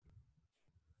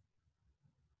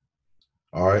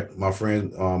All right, my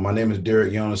friend. My name is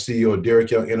Derek Young, the CEO of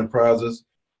Derek Young Enterprises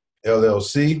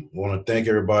LLC. I want to thank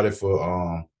everybody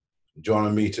for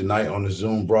joining me tonight on the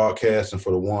Zoom broadcast, and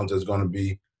for the ones that's going to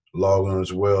be logging on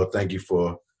as well. Thank you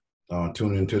for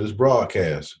tuning into this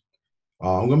broadcast.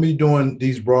 I'm going to be doing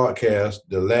these broadcasts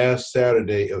the last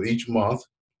Saturday of each month.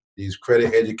 These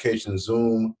credit education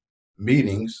Zoom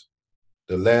meetings,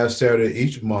 the last Saturday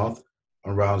each month,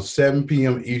 around 7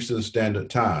 p.m. Eastern Standard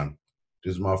Time.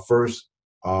 This is my first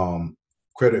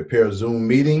credit repair Zoom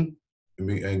meeting.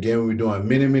 Again, we're doing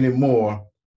many, many more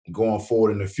going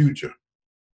forward in the future.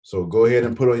 So go ahead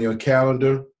and put on your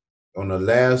calendar on the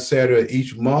last Saturday of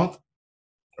each month,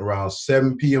 around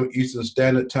 7 p.m. Eastern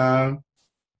Standard Time.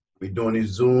 We're doing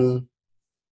these Zoom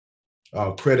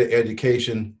credit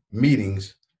education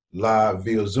meetings live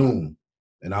via Zoom.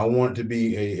 And I want it to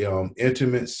be a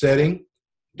intimate setting.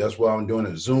 That's why I'm doing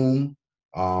it Zoom.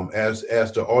 As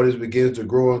the audience begins to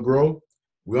grow and grow,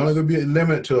 we're only going to be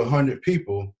limited to 100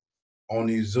 people on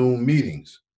these Zoom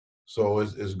meetings. So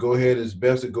it's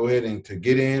best to go ahead and to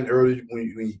get in early when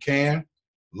you can,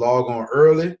 log on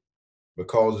early,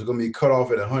 because it's going to be cut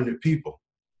off at 100 people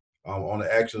on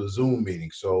the actual Zoom meeting.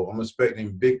 So I'm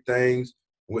expecting big things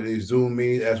with these Zoom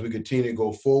meetings as we continue to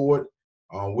go forward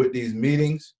with these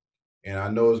meetings. And I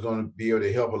know it's going to be able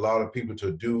to help a lot of people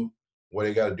to do what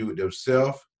they got to do with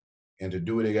themselves and to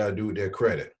do what they got to do with their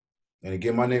credit. And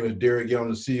again, my name is Derek Young,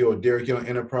 the CEO of Derek Young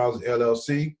Enterprises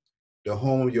LLC, the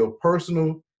home of your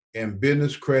personal and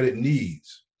business credit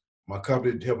needs. My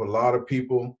company helps a lot of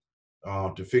people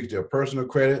to fix their personal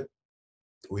credit.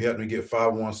 We help them get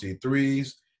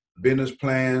 501c3s, business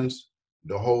plans,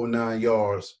 the whole 9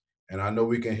 yards. And I know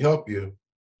we can help you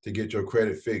to get your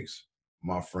credit fixed,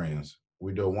 my friends.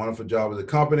 We do a wonderful job as a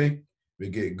company. We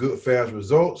get good, fast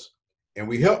results, and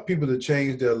we help people to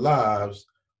change their lives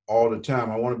all the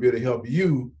time. I want to be able to help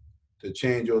you to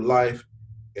change your life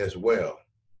as well.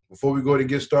 Before we go to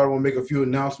get started, I want to make a few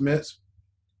announcements.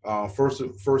 First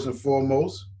and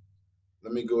foremost,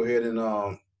 let me go ahead and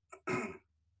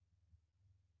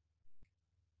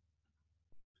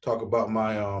talk about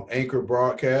my Anchor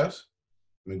broadcast.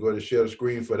 Let me go ahead and share the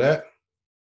screen for that.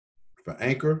 For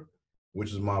Anchor,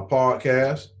 which is my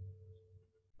podcast.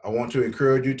 I want to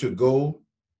encourage you to go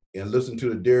and listen to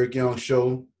the Derek Young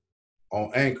Show on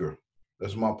Anchor.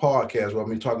 That's my podcast where I'll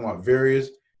be talking about various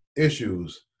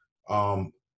issues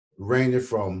ranging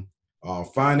from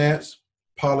finance,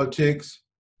 politics,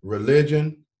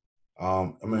 religion.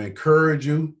 I'm going to encourage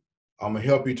you. I'm going to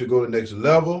help you to go to the next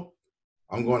level.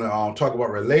 I'm going to talk about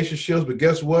relationships, but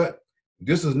guess what?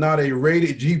 This is not a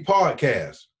rated G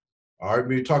podcast. All right,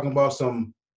 we're talking about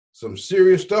some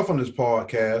serious stuff on this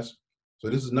podcast. So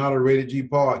this is not a rated G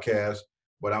podcast,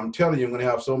 but I'm telling you, I'm going to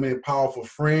have so many powerful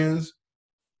friends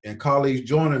and colleagues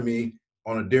joining me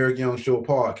on the Derek Young Show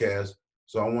podcast.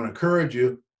 So I want to encourage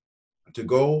you to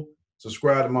go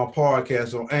subscribe to my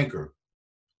podcast on Anchor.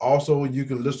 Also, you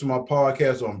can listen to my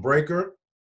podcast on Breaker.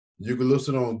 You can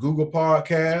listen on Google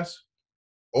Podcasts,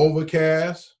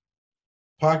 Overcast,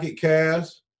 Pocket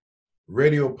Cast,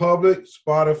 Radio Public,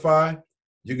 Spotify.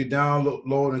 You can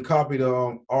download and copy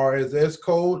the RSS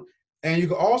code. And you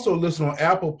can also listen on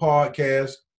Apple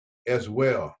Podcasts as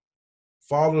well.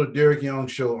 Follow the Derek Young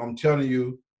Show. I'm telling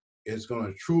you, it's going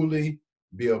to truly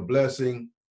be a blessing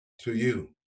to you.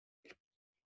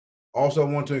 Also,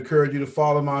 I want to encourage you to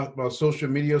follow my social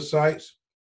media sites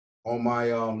on my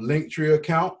Linktree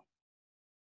account.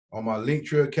 On my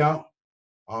Linktree account,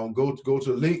 go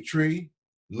to Linktree,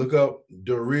 look up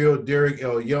The Real Derek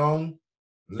L. Young.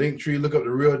 Linktree, look up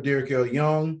The Real Derek L.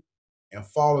 Young, and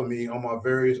follow me on my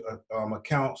various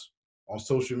accounts on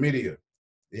social media.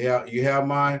 You have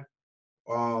my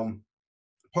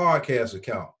podcast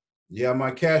account. You have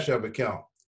my Cash App account,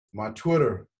 my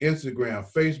Twitter, Instagram,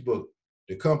 Facebook,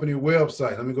 the company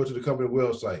website. Let me go to the company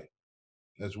website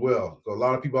as well. So a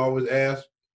lot of people always ask,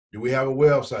 do we have a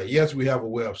website? Yes, we have a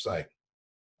website.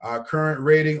 Our current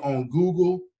rating on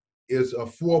Google is a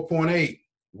 4.8,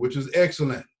 which is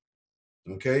excellent.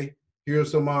 Okay,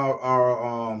 here's some of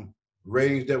our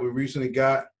ratings that we recently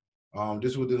got.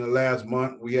 This within the last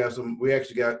month. We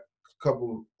actually got a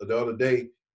couple the other day,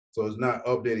 so it's not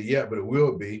updated yet, but it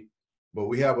will be. But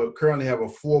we currently have a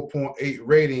 4.8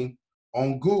 rating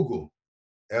on Google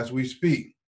as we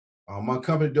speak. My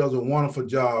company does a wonderful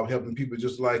job helping people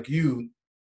just like you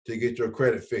to get your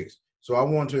credit fixed. So I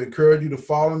want to encourage you to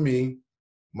follow me,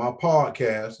 my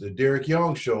podcast, The Derek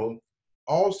Young Show.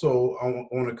 Also, I want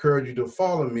to encourage you to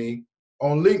follow me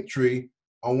on Linktree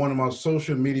on one of my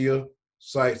social media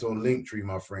sites on Linktree,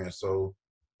 my friends. So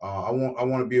I want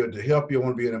to be able to help you. I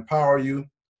want to be able to empower you. I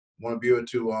want to be able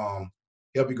to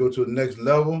help you go to the next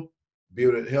level. be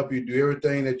able to help you do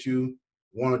everything that you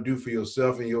want to do for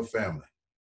yourself and your family.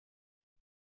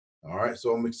 All right,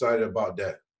 so I'm excited about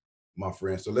that, my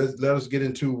friend. So let us get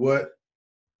into what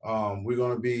we're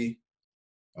going to be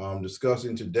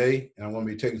discussing today, and I'm going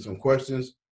to be taking some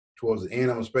questions towards the end.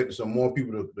 I'm expecting some more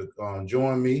people to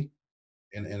join me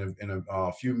in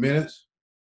a few minutes,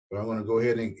 but I'm going to go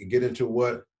ahead and get into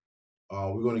what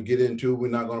we're going to get into. We're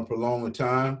not going to prolong the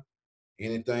time,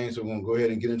 anything, so we're going to go ahead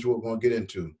and get into what we're going to get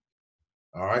into.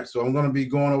 All right, so I'm going to be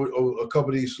going over a couple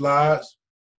of these slides,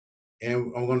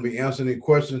 and I'm going to be answering the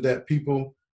questions that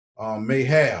people may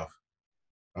have.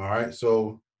 All right,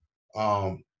 so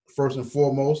first and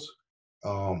foremost,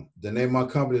 the name of my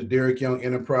company is Derrick Young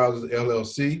Enterprises,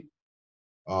 LLC.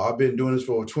 I've been doing this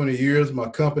for over 20 years. My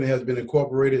company has been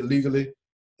incorporated legally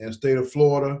in the state of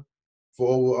Florida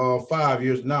for over 5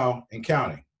 years now and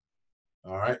counting.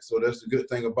 All right, so that's the good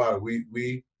thing about it.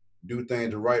 We do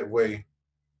things the right way,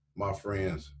 my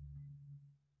friends.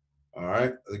 All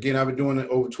right, again, I've been doing it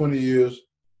over 20 years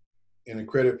in the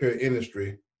credit repair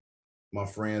industry, my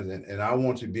friends, and I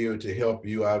want to be able to help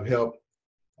you. I've helped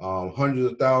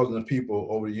hundreds of thousands of people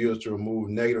over the years to remove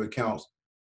negative accounts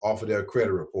off of their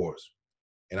credit reports.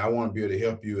 And I want to be able to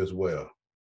help you as well.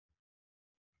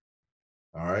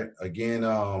 All right. Again,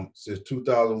 since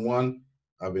 2001,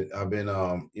 I've been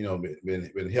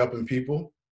helping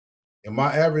people, and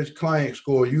my average client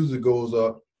score usually goes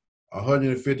up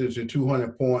 150 to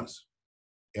 200 points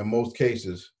in most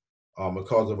cases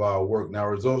because of our work. Now,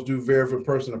 results do vary from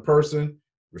person to person.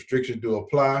 Restrictions do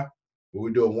apply, but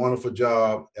we do a wonderful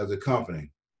job as a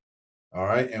company. All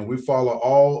right. And we follow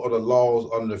all of the laws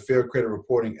under the Fair Credit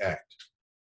Reporting Act.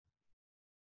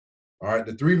 All right,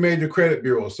 the three major credit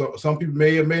bureaus, so some people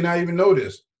may or may not even know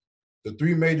this. The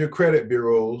three major credit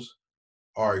bureaus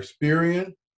are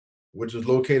Experian, which is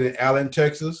located in Allen,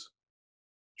 Texas,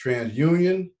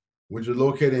 TransUnion, which is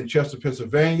located in Chester,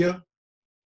 Pennsylvania,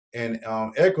 and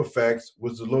Equifax,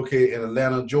 which is located in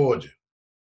Atlanta, Georgia.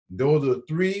 Those are the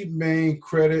three main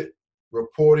credit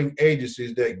reporting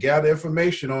agencies that gather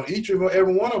information on each and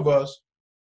every one of us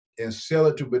and sell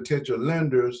it to potential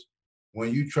lenders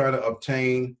when you try to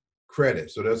obtain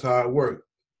credit. So that's how it works.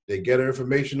 They gather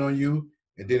information on you,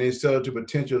 and then they sell it to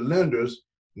potential lenders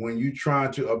when you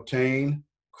try to obtain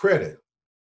credit.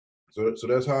 So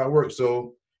that's how it works.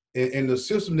 So in the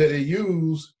system that they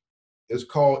use is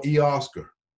called eOscar.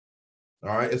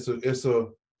 All right, it's a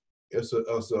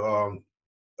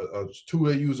tool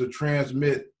they use to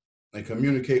transmit and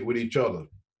communicate with each other.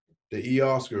 The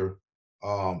eOscar,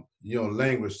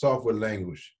 language, software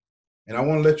language, and I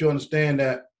want to let you understand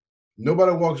that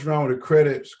nobody walks around with a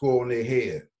credit score on their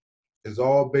head. It's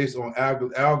all based on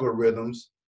algorithms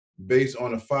based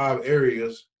on the 5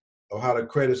 areas of how the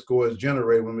credit score is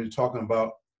generated when we're talking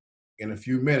about in a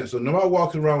few minutes. So nobody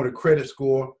walks around with a credit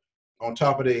score on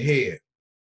top of their head.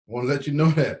 I want to let you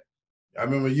know that. I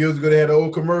remember years ago they had an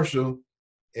old commercial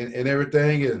and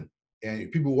everything,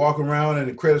 and people walking around and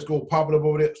the credit score popping up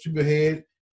over their super head.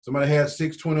 Somebody had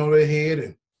 620 over their head,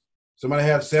 and somebody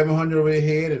had 700 over their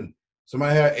head, and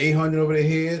somebody had 800 over their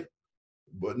head.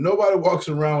 But nobody walks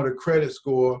around with a credit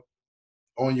score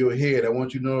on your head. I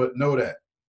want you to know that.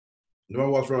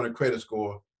 Nobody walks around with a credit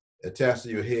score attached to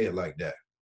your head like that.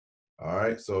 All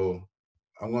right, so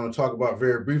I'm going to talk about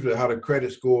very briefly how the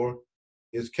credit score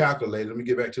is calculated. Let me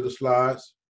get back to the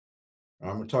slides.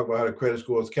 I'm going to talk about how the credit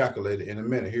score is calculated in a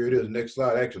minute. Here it is, next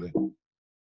slide actually.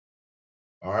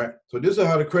 All right, so this is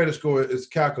how the credit score is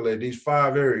calculated. These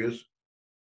 5 areas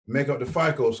make up the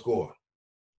FICO score.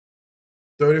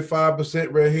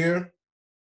 35% right here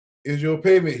is your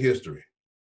payment history.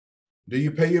 Do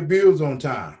you pay your bills on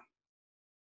time?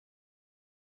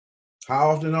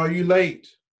 How often are you late?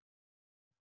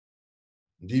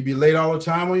 Do you be late all the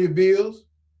time on your bills?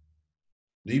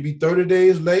 Do you be 30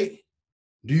 days late?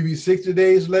 Do you be 60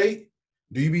 days late?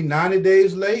 Do you be 90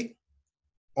 days late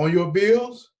on your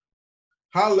bills?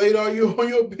 How late are you on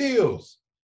your bills,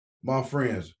 my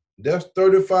friends? That's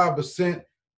 35%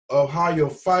 of how your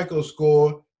FICO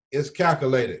score is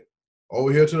calculated.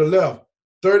 Over here to the left,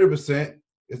 30%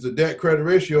 is the debt credit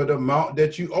ratio, the amount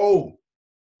that you owe.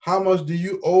 How much do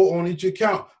you owe on each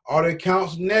account? Are the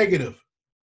accounts negative?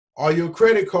 Are your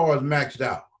credit cards maxed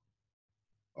out?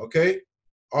 Okay?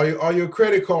 Are your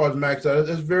credit cards maxed out?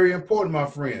 That's very important, my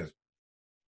friends.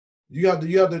 You have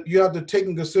to take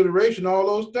in consideration all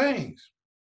those things.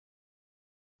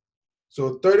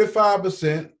 So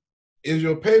 35% is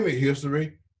your payment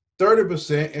history,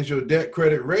 30% is your debt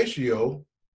credit ratio.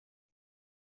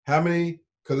 How many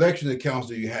collection accounts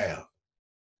do you have?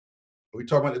 We're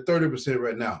talking about the 30%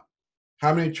 right now.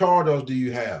 How many charge-offs do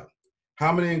you have?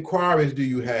 How many inquiries do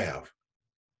you have?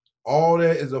 All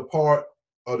that is a part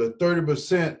of the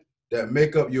 30% that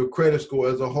make up your credit score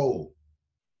as a whole.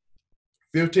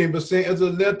 15% is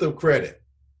the length of credit.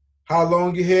 How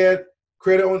long you had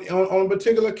credit on a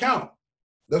particular account.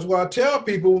 That's why I tell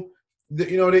people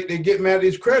that, they get mad at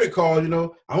these credit cards, I'm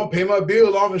gonna pay my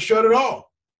bill off and shut it off.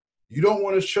 You don't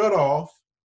want to shut off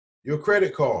your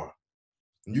credit card.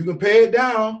 You can pay it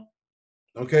down,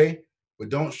 okay, but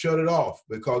don't shut it off,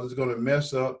 because it's gonna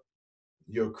mess up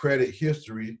your credit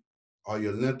history or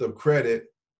your length of credit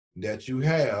that you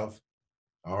have.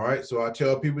 All right, so I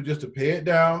tell people just to pay it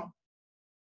down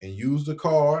and use the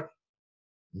card.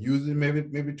 Use it maybe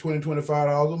 $20,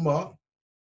 $25 a month.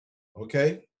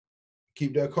 Okay,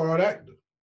 keep that card active.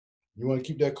 You want to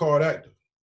keep that card active.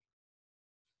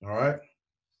 All right,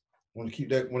 want to keep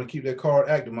that card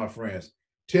active, my friends.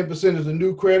 10% is the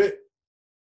new credit.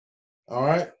 All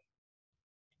right,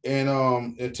 and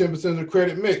 10% is the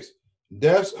credit mix.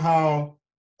 That's how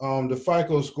the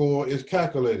FICO score is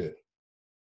calculated.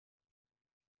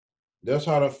 That's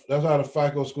how the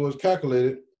FICO score is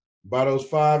calculated, by those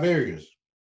 5 areas.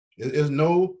 It's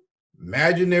no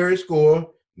imaginary score.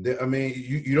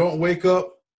 You don't wake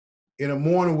up in the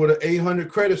morning with an 800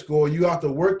 credit score. You have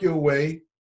to work your way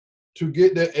to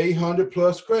get that 800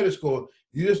 plus credit score.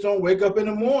 You just don't wake up in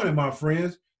the morning, my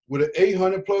friends, with an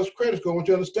 800 plus credit score. I want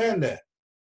you to understand that.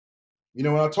 When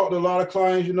I talk to a lot of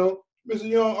clients, Mr.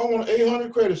 Young, I want an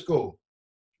 800 credit score.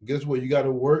 Guess what? You got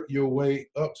to work your way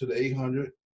up to the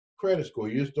 800 credit score.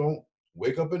 You just don't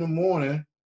wake up in the morning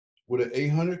with an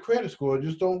 800 credit score. It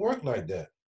just don't work like that.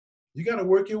 You got to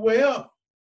work your way up.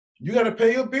 You got to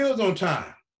pay your bills on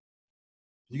time.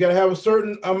 You got to have a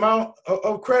certain amount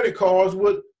of credit cards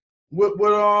with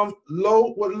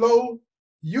low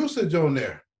usage on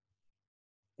there.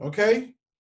 Okay,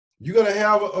 you got to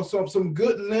have some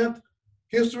good length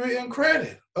history and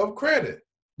credit, the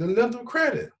length of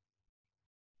credit.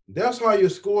 That's how your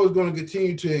score is going to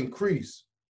continue to increase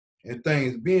and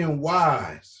things. Being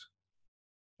wise,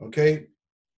 okay,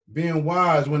 being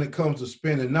wise when it comes to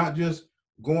spending, not just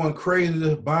going crazy,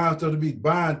 just buying stuff to be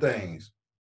buying things.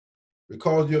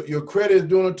 Because your credit is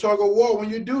doing a tug of war when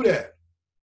you do that.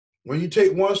 When you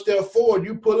take one step forward,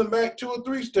 you pulling back 2 or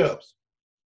 3 steps,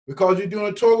 because you're doing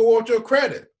a tug of war with your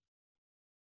credit.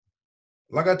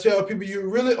 Like I tell people, you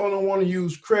really only want to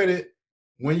use credit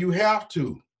when you have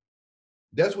to.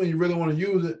 That's when you really want to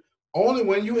use it. Only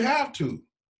when you have to,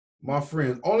 my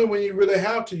friends. Only when you really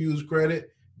have to use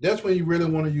credit, that's when you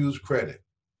really want to use credit.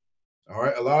 All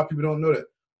right? A lot of people don't know that.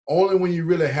 Only when you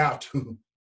really have to.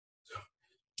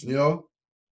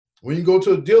 When you go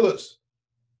to a dealer's,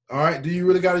 all right, do you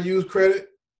really got to use credit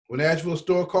when they ask for a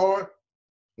store card?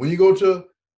 When you go to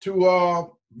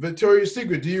Victoria's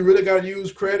Secret, do you really got to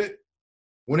use credit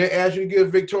when they ask you to get a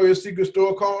Victoria's Secret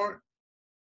store card?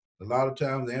 A lot of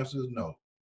times the answer is no.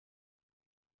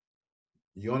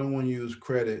 You only want to use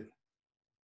credit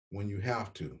when you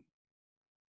have to.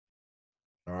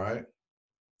 All right?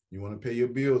 You want to pay your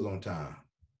bills on time.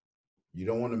 You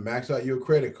don't want to max out your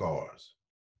credit cards.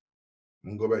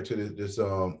 I'm going to go back to this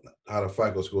how the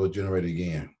FICO score is generated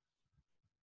again.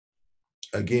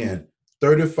 Again,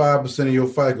 35% of your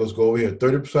FICO score over here,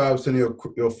 35%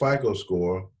 of your FICO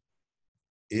score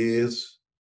is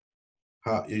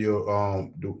how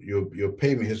your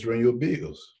payment history and your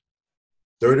bills.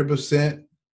 30%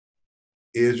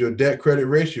 is your debt credit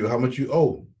ratio, how much you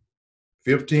owe.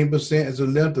 15% is the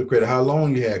length of credit, how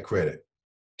long you had credit.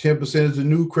 10% is the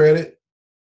new credit,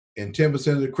 and 10%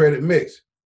 is the credit mix.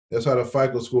 That's how the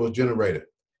FICO score is generated.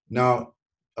 Now,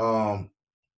 let's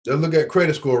look at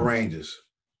credit score ranges.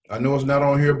 I know it's not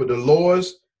on here, but the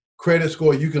lowest credit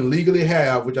score you can legally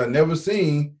have, which I've never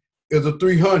seen, is a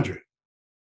 300.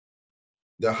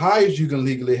 The highest you can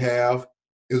legally have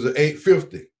is an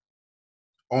 850.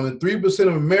 Only 3%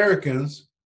 of Americans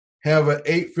have an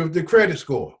 850 credit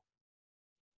score.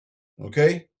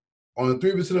 Okay? Only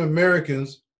 3% of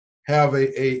Americans have a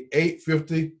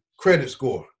 850 credit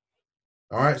score.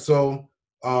 All right, so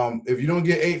if you don't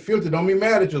get 850, don't be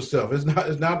mad at yourself. It's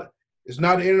not the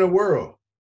end of the world.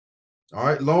 All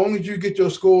right, long as you get your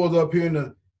scores up here in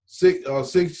the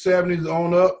 670s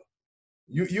on up,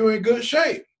 you're in good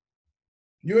shape.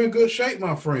 You're in good shape,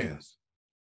 my friends.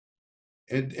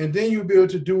 And then you'll be able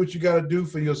to do what you got to do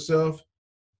for yourself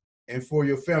and for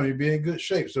your family. You'll be in good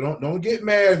shape. So don't get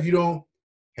mad if you don't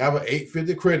have an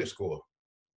 850 credit score.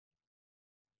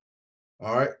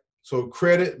 All right. So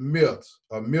credit myths.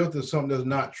 A myth is something that's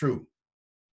not true.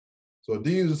 So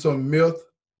these are some myths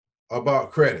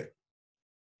about credit.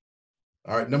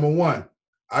 All right. Number 1,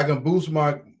 I can boost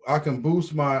my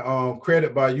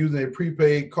credit by using a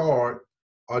prepaid card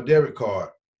or debit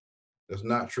card. That's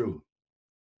not true.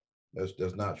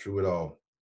 That's not true at all.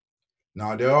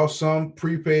 Now there are some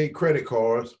prepaid credit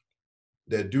cards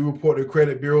that do report to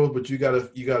credit bureaus, but you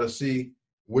gotta see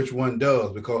which one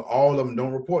does, because all of them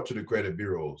don't report to the credit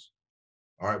bureaus.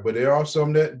 All right, but there are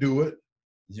some that do it.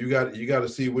 You got to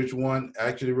see which one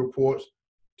actually reports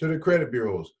to the credit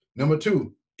bureaus. Number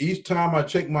two, each time I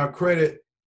check my credit,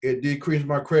 it decreased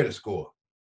my credit score.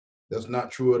 That's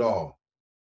not true at all.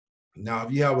 Now,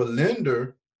 if you have a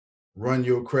lender run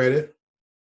your credit,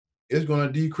 it's going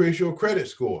to decrease your credit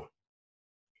score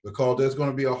because there's going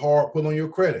to be a hard pull on your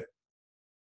credit.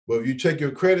 But if you check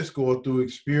your credit score through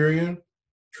Experian,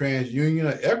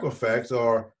 TransUnion, or Equifax,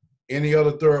 or any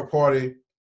other third-party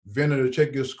vendor to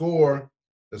check your score,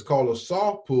 it's called a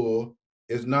soft pull,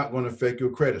 it's not going to affect your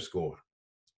credit score.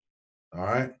 All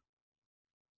right.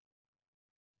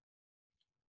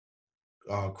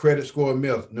 Credit score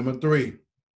myth. Number three,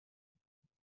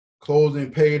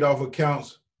 closing paid off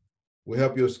accounts will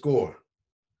help your score.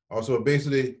 Also,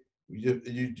 basically,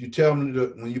 you tell them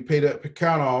that when you pay that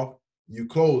account off, you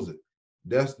close it.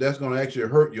 That's going to actually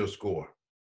hurt your score.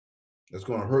 That's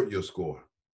going to hurt your score.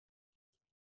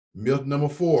 Myth number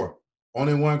four,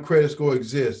 only one credit score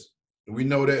exists. We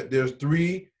know that there's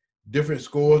three different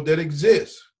scores that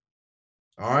exist.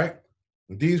 All right.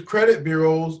 These credit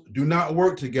bureaus do not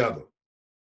work together.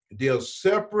 They're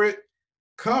separate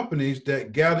companies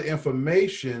that gather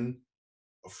information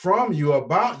from you,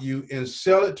 about you, and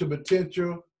sell it to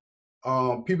potential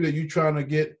people that you're trying to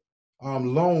get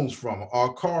loans from or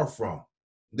a car from.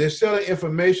 They're selling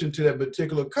information to that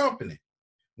particular company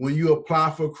when you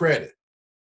apply for credit.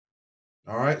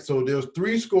 All right, so there's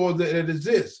three scores that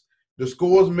exist. The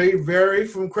scores may vary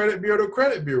from credit bureau to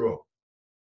credit bureau.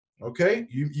 Okay,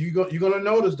 you're going to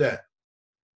notice that.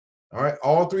 All right,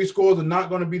 all three scores are not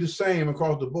going to be the same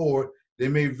across the board. They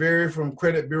may vary from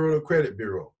credit bureau to credit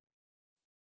bureau.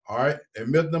 All right, and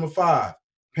myth number five,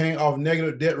 paying off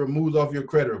negative debt removes off your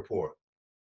credit report.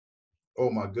 Oh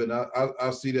my goodness,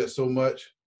 I see that so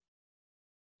much.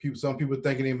 Some people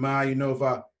thinking in mind, if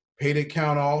I pay the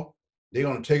account off, they're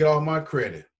going to take it off my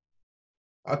credit.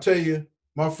 I'll tell you,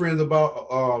 my friends,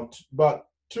 about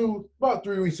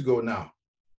 3 weeks ago now,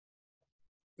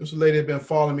 this lady had been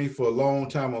following me for a long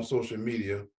time on social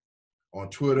media, on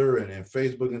Twitter and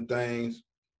Facebook and things.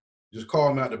 Just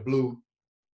called me out the blue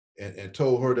and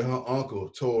told her that her uncle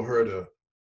told her to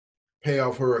pay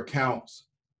off her accounts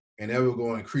and that was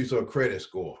going to increase her credit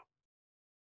score.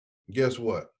 Guess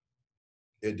what?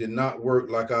 It did not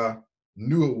work like I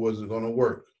knew it wasn't going to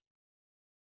work.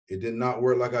 It did not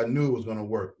work like I knew it was going to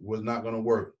work. It was not going to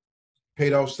work.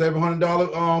 Paid off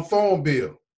 $700 phone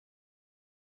bill.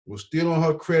 Was still on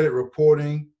her credit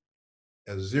reporting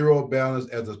as zero balance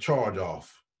as a charge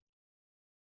off.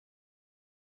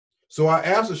 So I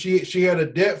asked her, she had a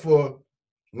debt for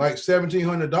like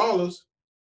 $1,700.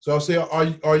 So I said,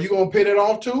 are you going to pay that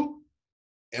off too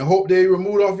and hope they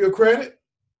remove it off your credit?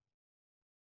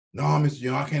 No, Mr.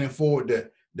 Young, I can't afford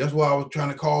that. That's why I was trying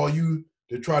to call you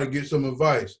to try to get some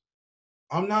advice.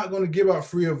 I'm not going to give out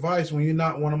free advice when you're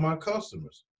not one of my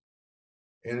customers.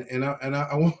 And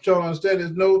I want y'all to understand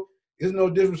there's no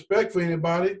disrespect for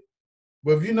anybody.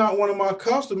 But if you're not one of my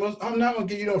customers, I'm not going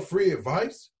to give you no free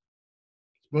advice.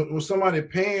 But with somebody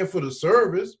paying for the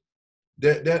service,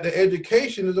 that the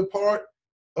education is a part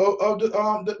of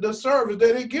the service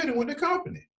that they're getting with the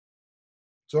company.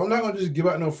 So I'm not going to just give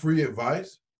out no free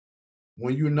advice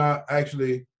when you're not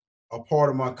actually a part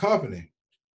of my company,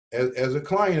 as a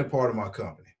client, a part of my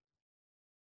company.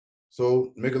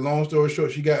 So make a long story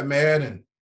short, she got mad and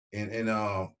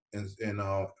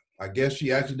I guess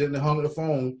she accidentally hung up the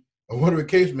phone or whatever the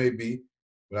case may be,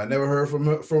 but I never heard from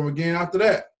her again after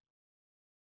that.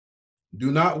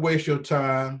 Do not waste your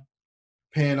time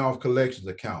paying off collections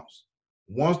accounts.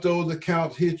 Once those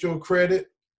accounts hit your credit,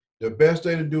 the best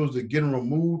thing to do is to get them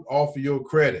removed off of your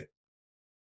credit.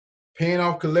 Paying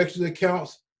off collections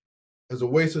accounts is a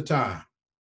waste of time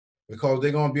because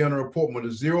they're going to be on a report with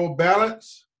a zero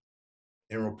balance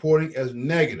and reporting as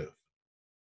negative.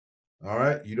 All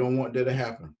right, you don't want that to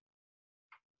happen.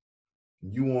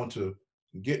 You want to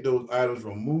get those items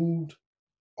removed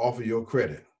off of your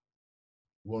credit.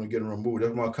 You want to get them removed.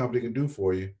 That's what my company can do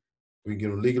for you. We can get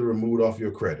them legally removed off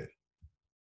your credit.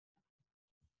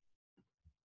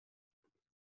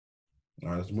 All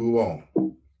right, let's move on.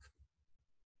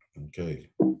 Okay.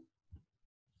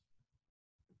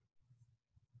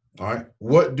 All right.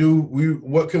 What can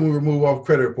we remove off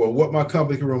credit report? What my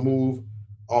company can remove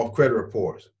off credit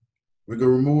reports? We can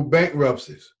remove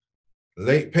bankruptcies,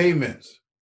 late payments,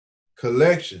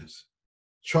 collections,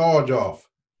 charge-off,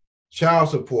 child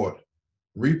support,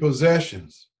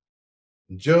 repossessions,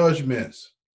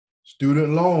 judgments, student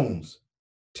loans,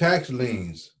 tax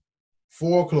liens,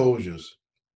 foreclosures,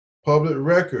 public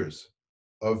records,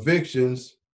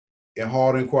 evictions, and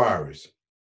hard inquiries.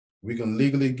 We can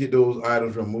legally get those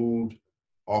items removed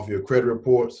off your credit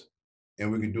reports,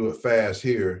 and we can do it fast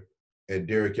here at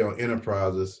Derrick Young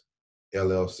Enterprises,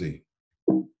 LLC.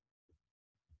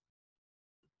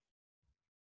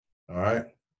 All right.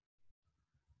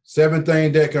 7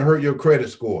 things that can hurt your credit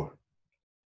score.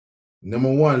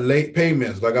 Number 1, late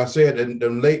payments. Like I said,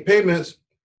 them late payments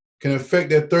can affect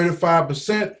that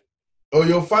 35% of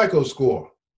your FICO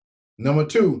score. Number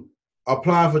 2,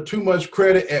 applying for too much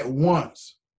credit at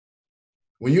once.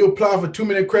 When you apply for too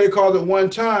many credit cards at one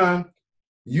time,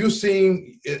 you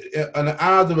seem, in the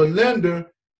eyes of a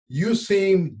lender, you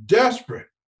seem desperate.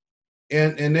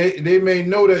 And they may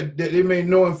know that they may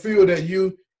know and feel that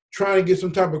you trying to get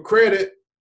some type of credit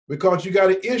because you got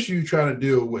an issue you're trying to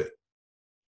deal with.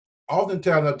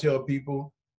 Oftentimes I tell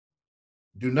people,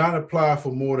 do not apply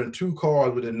for more than 2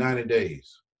 cards within 90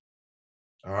 days.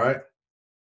 All right.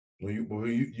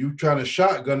 When you trying to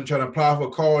shotgun, trying to apply for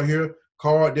a card here,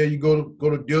 card there, you go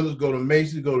to dealers, go to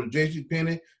Macy's, go to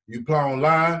JCPenney, you apply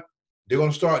online, they're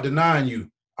gonna start denying you.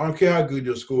 I don't care how good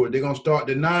your score is, they're gonna start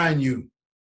denying you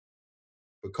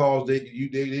because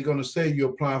they're gonna say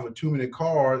you're applying for too many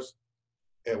cards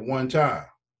at one time.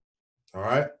 All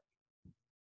right.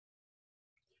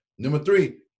 Number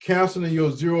 3, canceling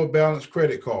your zero balance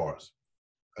credit cards.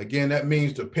 Again, that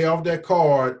means to pay off that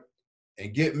card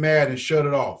and get mad and shut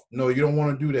it off. No, you don't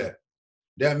want to do that.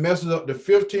 That messes up the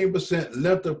 15%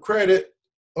 length of credit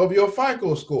of your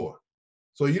FICO score.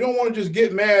 So you don't want to just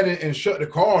get mad and shut the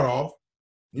card off.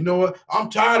 You know what? I'm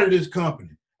tired of this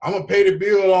company. I'm going to pay the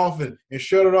bill off and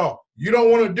shut it off. You don't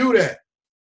want to do that.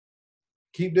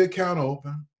 Keep the account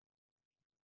open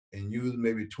and use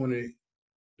maybe $20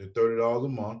 to $30 a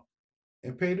month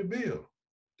and pay the bill.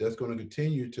 That's going to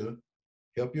continue to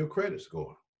help your credit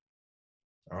score.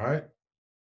 All right.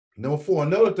 Number 4,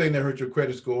 another thing that hurts your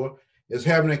credit score is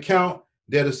having an account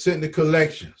that is sent to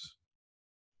collections.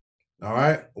 All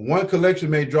right. One collection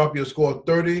may drop your score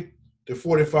 30 to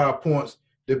 45 points,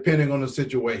 depending on the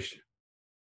situation.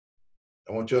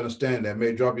 I want you to understand that. It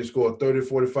may drop your score 30 to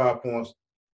 45 points,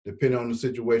 depending on the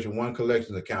situation, one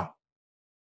collection account.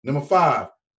 Number 5,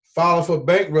 filing for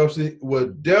bankruptcy will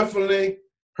definitely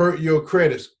hurt your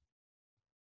credit.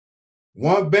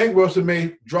 One bankruptcy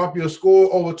may drop your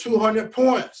score over 200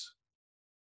 points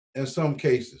in some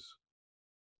cases.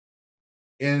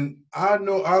 And I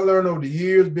know I learned over the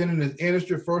years, being in this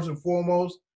industry, first and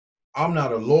foremost, I'm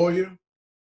not a lawyer.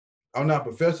 I'm not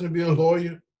professing to be a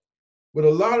lawyer. But a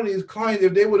lot of these clients,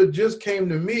 if they would have just came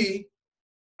to me,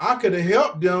 I could have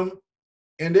helped them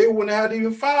and they wouldn't have to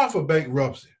even file for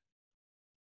bankruptcy.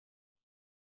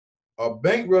 A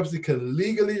bankruptcy can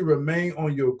legally remain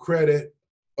on your credit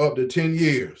up to 10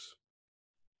 years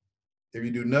if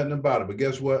you do nothing about it. But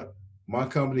guess what? My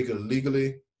company could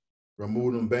legally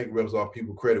remove them bankruptcies off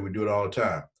people's credit. We do it all the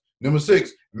time. Number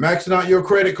 6, maxing out your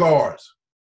credit cards.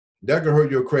 That could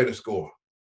hurt your credit score.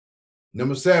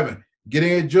 Number 7,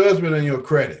 getting a judgment on your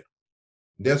credit.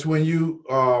 That's when you,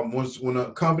 when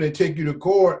a company take you to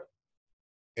court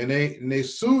and they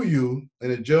sue you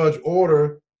and the judge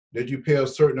order that you pay a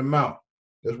certain amount.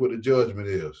 That's what the judgment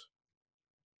is.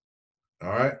 All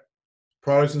right.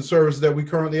 Products and services that we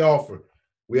currently offer.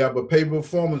 We have a pay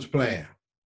performance plan.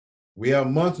 We have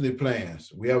monthly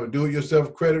plans. We have a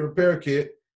do-it-yourself credit repair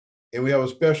kit, and we have a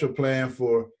special plan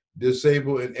for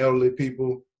disabled and elderly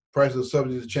people. Prices are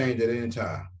subject to change at any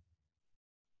time.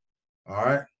 All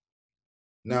right.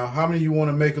 Now, how many of you want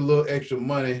to make a little extra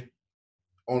money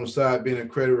on the side being a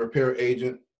credit repair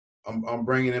agent? I'm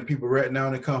bringing in people right now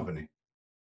in the company.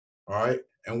 All right.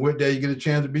 And with that, you get a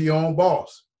chance to be your own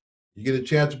boss. You get a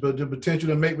chance to the potential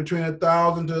to make between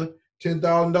 $1,000 to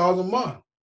 $10,000 a month.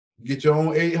 You get your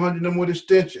own 800 number with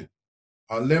extension,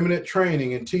 unlimited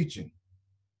training and teaching.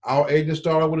 Our agents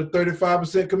start with a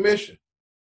 35% commission.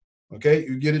 Okay.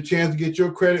 You get a chance to get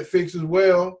your credit fixed as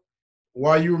well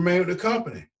while you remain with the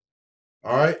company.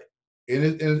 All right.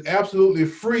 And it's absolutely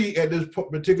free at this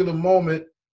particular moment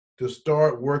to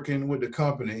start working with the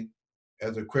company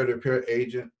as a credit repair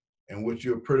agent, in which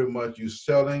you're pretty much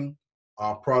selling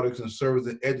our products and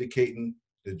services and educating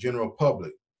the general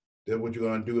public. That's what you're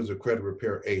going to do as a credit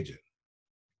repair agent.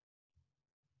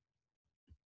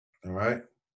 All right.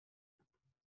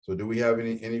 So do we have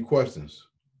any questions?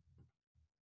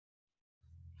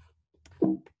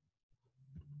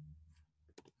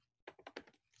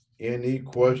 Any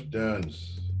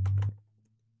questions?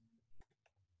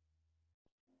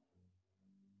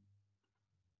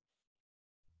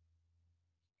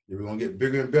 We're going to get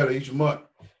bigger and better each month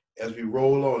as we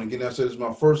roll on. Again, I said this is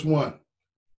my first one.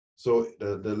 So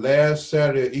the last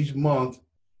Saturday of each month,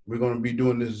 we're going to be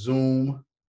doing this Zoom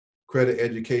credit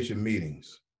education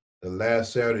meetings. The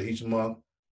last Saturday each month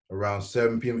around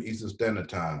 7 p.m. Eastern Standard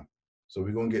Time. So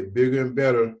we're going to get bigger and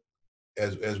better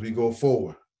as we go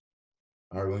forward.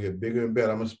 All right, we're going to get bigger and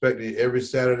better. I'm expecting every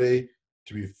Saturday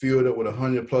to be filled up with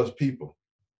 100+ people.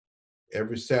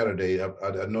 Every Saturday, I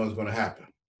know it's going to happen.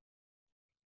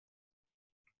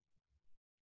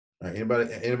 All right,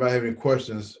 anybody have any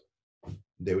questions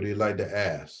that they'd like to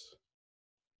ask?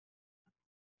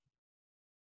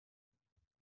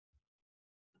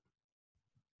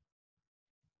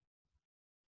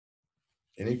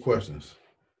 Any questions?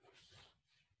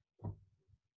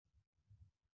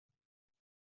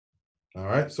 All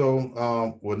right,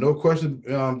 so with no question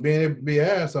being able to be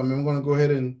asked, I mean, I'm going to go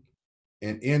ahead and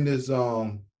end this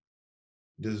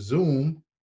this Zoom,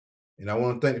 and I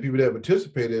want to thank the people that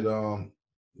participated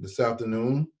this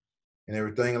afternoon and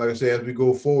everything. Like I said, as we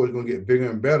go forward, it's going to get bigger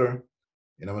and better,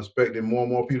 and I'm expecting more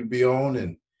and more people to be on,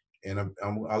 and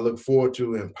I look forward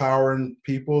to empowering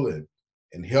people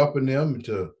and helping them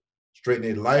to straighten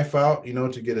their life out, you know,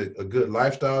 to get a good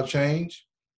lifestyle change.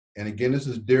 And again, this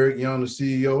is Derek Young, the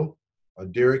CEO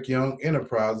of Derek Young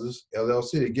Enterprises,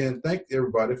 LLC. Again, thank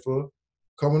everybody for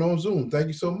coming on Zoom. Thank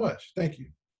you so much. Thank you.